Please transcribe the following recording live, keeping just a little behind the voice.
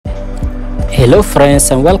Hello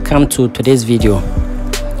friends, and welcome to today's video.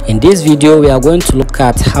 In this video we are going to look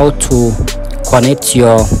at how to connect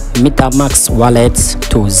your MetaMask wallet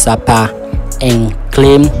to Zapper and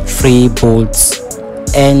claim free bolts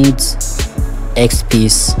and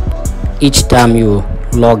XPs each time you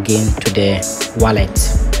log in to the wallet.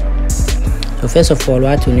 So first of all,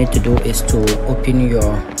 what you need to do is to open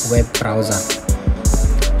your web browser.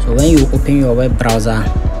 So when you open your web browser,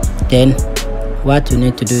 then what you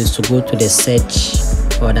need to do is to go to the search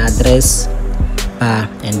or the address bar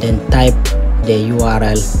and then type the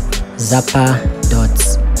URL zapper.fi.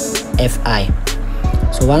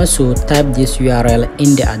 So once you type this URL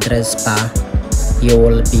in the address bar, you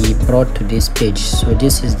will be brought to this page. So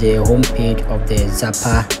this is the home page of the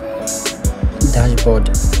Zapper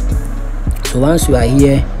dashboard. So once you are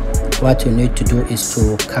here, what you need to do is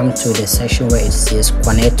to come to the section where it says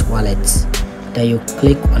connect wallets. Then you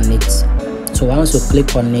click on it. So once you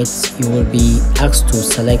click on it, you will be asked to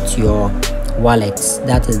select your wallet.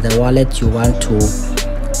 That is the wallet you want to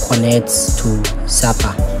connect to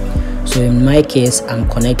Zapper. So in my case, I'm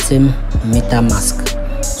connecting MetaMask.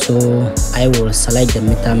 So I will select the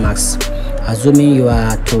MetaMask. Assuming you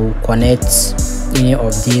are to connect any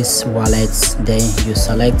of these wallets, then you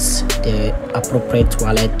select the appropriate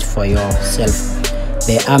wallet for yourself.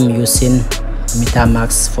 But I'm using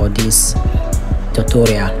MetaMask for this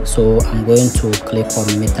tutorial, so I'm going to click on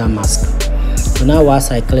MetaMask. So now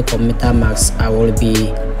once I click on MetaMask, I will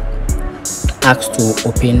be asked to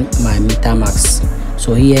open my MetaMask.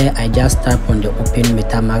 So here I just tap on the open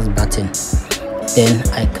MetaMask button, then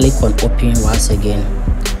I click on open once again.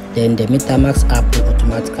 Then the MetaMask app will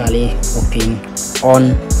automatically open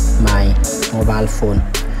on my mobile phone.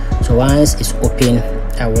 So once it's open,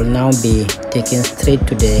 I will now be taken straight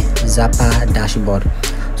to the Zapper dashboard.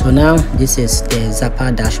 So now this is the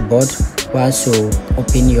Zapper dashboard. Once you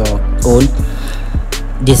open your own,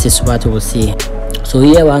 this is what you will see. So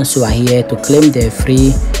here, once you are here to claim the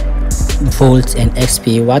free volts and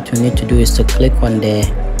XP, what you need to do is to click on the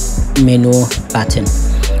menu button.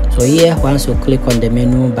 So here, once you click on the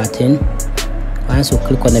menu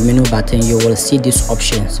button, you will see these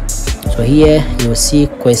options. So here you will see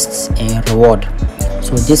quests and reward.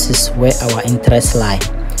 So this is where our interests lie.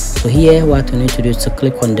 So here what you need to do is to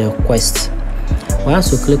click on the quest.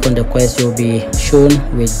 Once you click on the quest, you'll be shown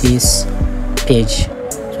with this page.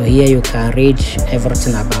 So here you can read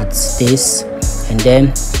everything about this, and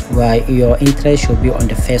then where your interest should be on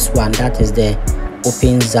the first one, that is the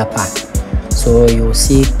open Zapper. So you will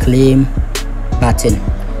see claim button.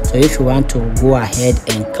 So if you want to go ahead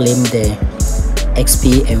and claim the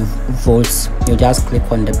XP and volts, you just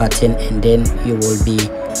click on the button and then you will be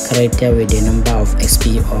credited with the number of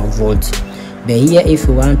XP or volts. But here, if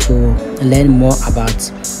you want to learn more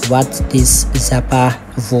about what this Zapper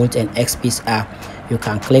volt and XPs are, you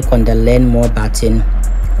can click on the learn more button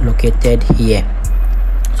located here.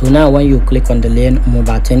 So now when you click on the learn more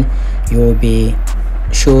button, you will be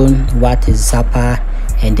shown what is Zapper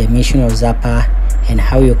and the mission of Zapper and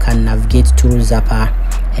how you can navigate through Zapper,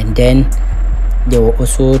 and then they will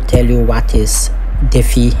also tell you what is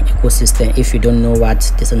DeFi ecosystem. If you don't know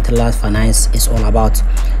what decentralized finance is all about,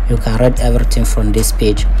 you can read everything from this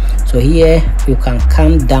page. So here you can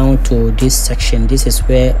come down to this section. This is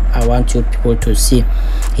where I want you people to see.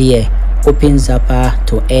 Here, open Zapper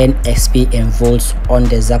to earn XP and volts on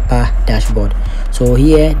the Zapper dashboard. So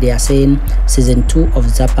here they are saying season 2 of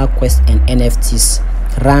Zapper Quest and NFTs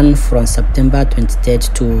run from September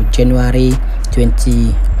 23rd to January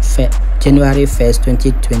 1st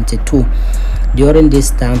 2022. During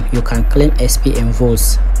this time, you can claim XP and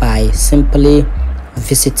volts by simply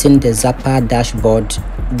visiting the Zapper dashboard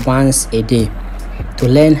once a day. To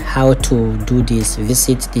learn how to do this,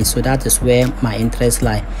 visit this. So that is where my interests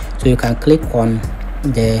lie. So you can click on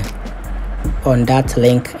that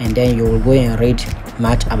link, and then you will go and read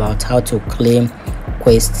much about how to claim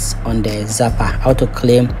quests on the Zapper, how to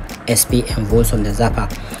claim XP and volts on the Zapper.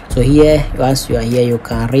 So here, once you are here, you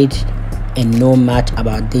can read and know much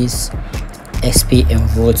about this XP and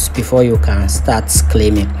volts before you can start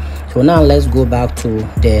claiming. So now let's go back to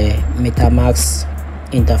the MetaMask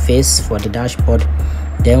interface for the dashboard.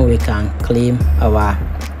 Then we can claim our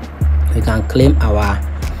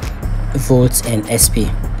volts and XP.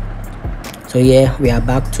 So here we are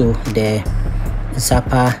back to the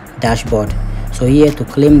Zapper dashboard. So here, to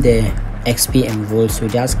claim the XP and volts, we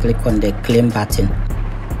just click on the claim button.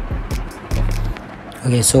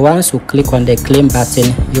 Okay, so once you click on the claim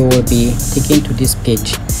button, you will be taken to this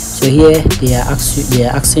page. So here they are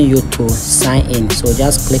asking you to sign in. So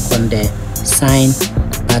just click on the sign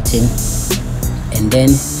button, and then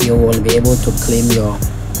you will be able to claim your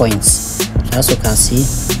points. So as you can see,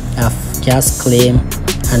 I've just claimed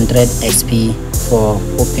 100 XP for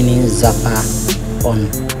opening Zapper on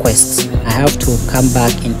Quest. I have to come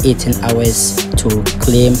back in 18 hours to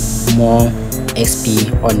claim more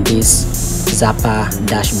XP on this Zapper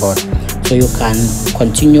dashboard. So you can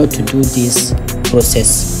continue to do this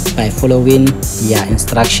process by following their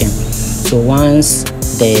instruction. So once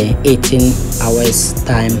the 18 hours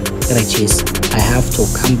time reaches, I have to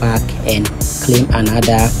come back and claim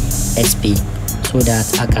another XP so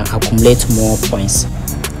that I can accumulate more points.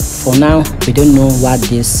 For now, we don't know what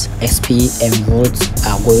this XP and votes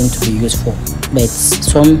are going to be used for, but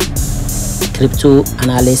some crypto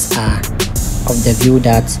analysts are of the view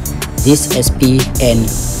that this XP and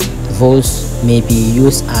votes may be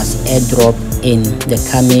used as airdrop in the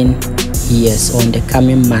coming years or in the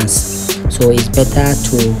coming months. So it's better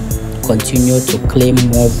to continue to claim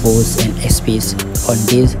more votes and XPs on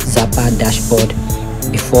this Zapper dashboard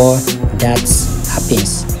before that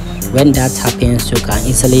happens. When that happens, you can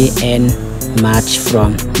easily earn much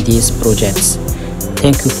from these projects.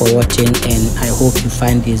 Thank you for watching, and I hope you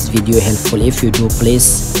find this video helpful. If you do,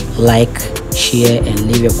 please like, share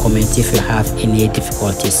and leave a comment if you have any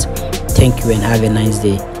difficulties. Thank you and have a nice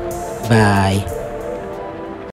day. Bye.